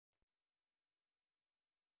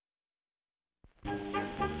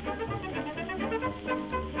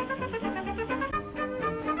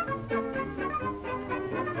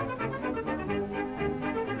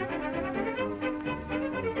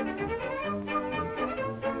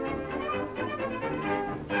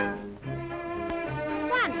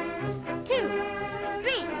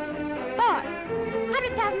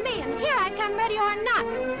Here I come, ready or not.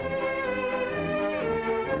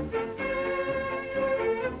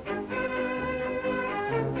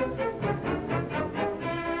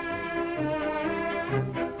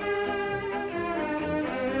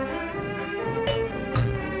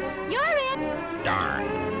 You're it. Darn.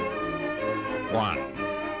 1,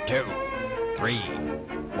 2, 3,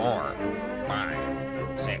 4,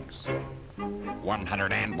 5, 6.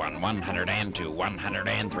 101, 102,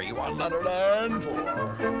 103,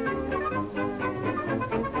 104.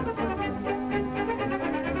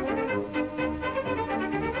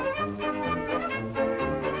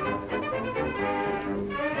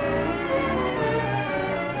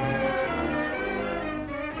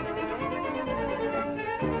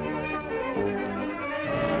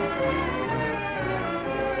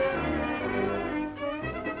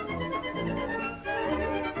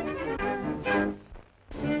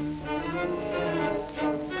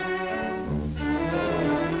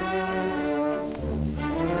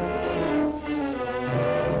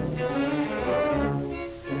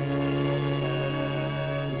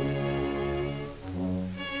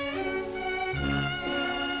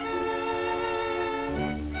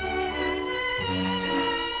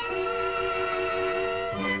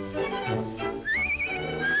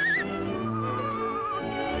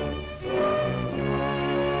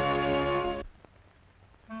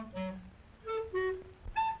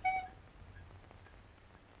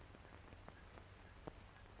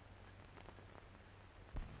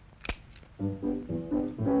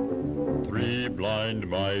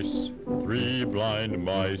 Three blind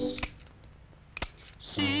mice.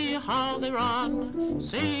 See how they run,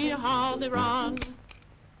 see how they run.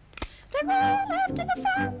 They ran after the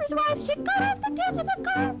farmer's wife. She got off the tails of the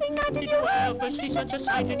car. Did you ever see such a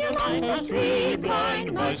sight in your life as three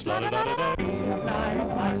blind mice? La da da da da.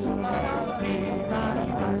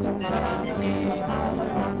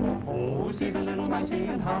 Oh, see the little mice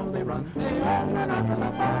and how they run. They ran after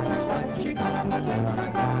the farmer's wife. She got off the tails of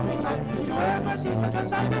the car. Did you ever see such a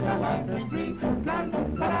sight in your life as three blind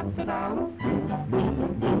mice? La da da da.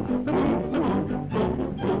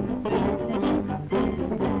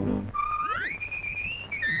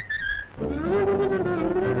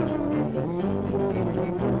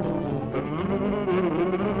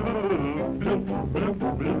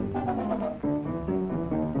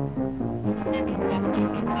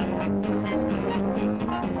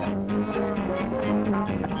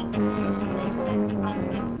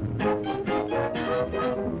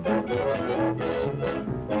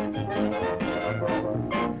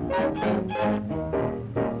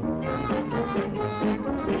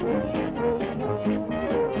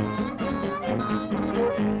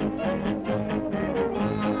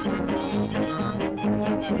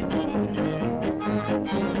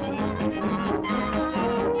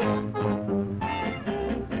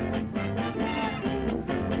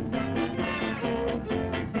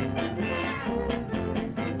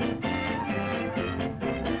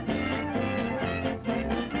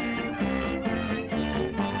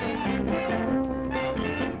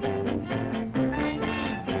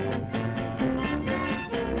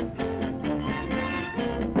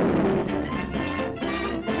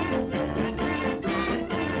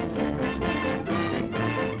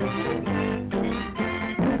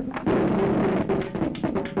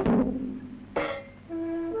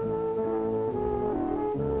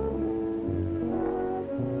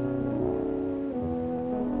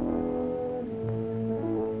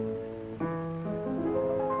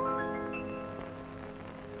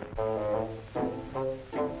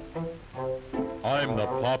 I'm the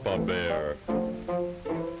Papa Bear.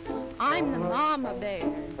 I'm the Mama Bear.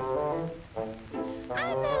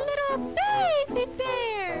 I'm the little baby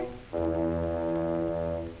bear.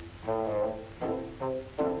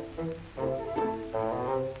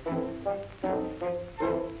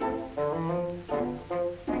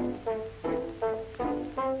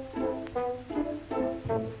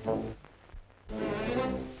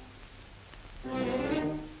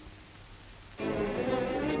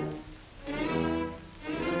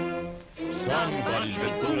 Somebody's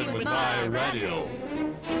been fooling with my radio.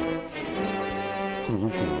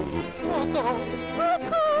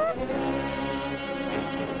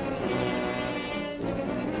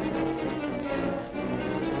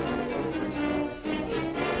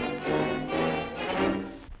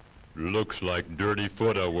 Looks like dirty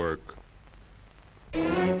footwork.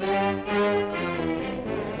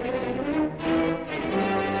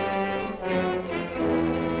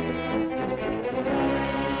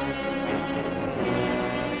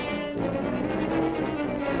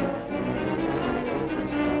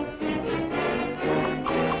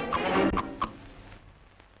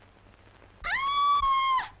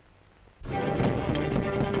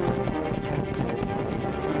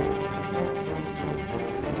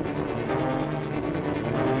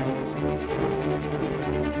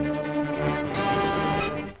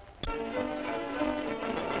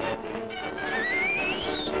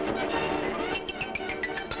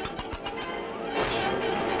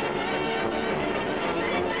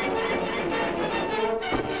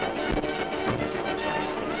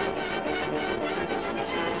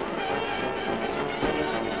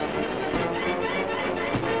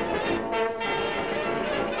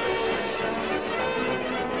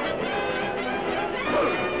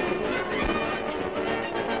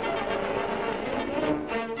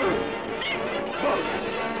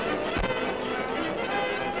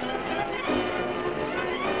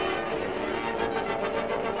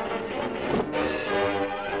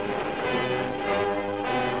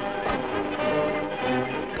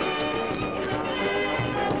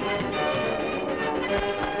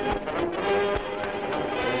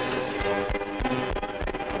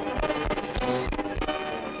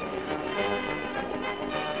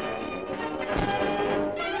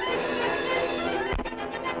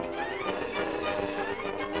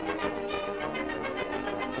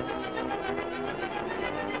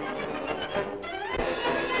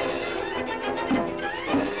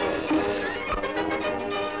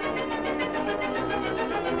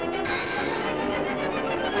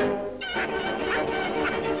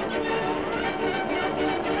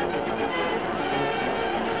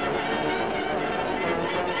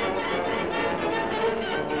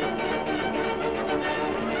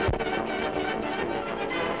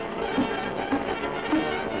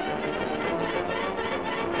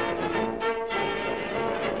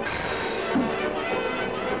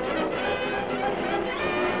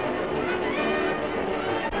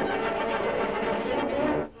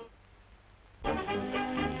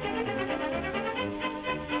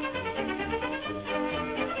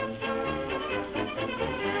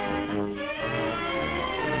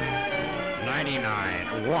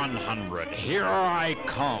 99, 100, here I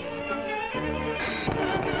come.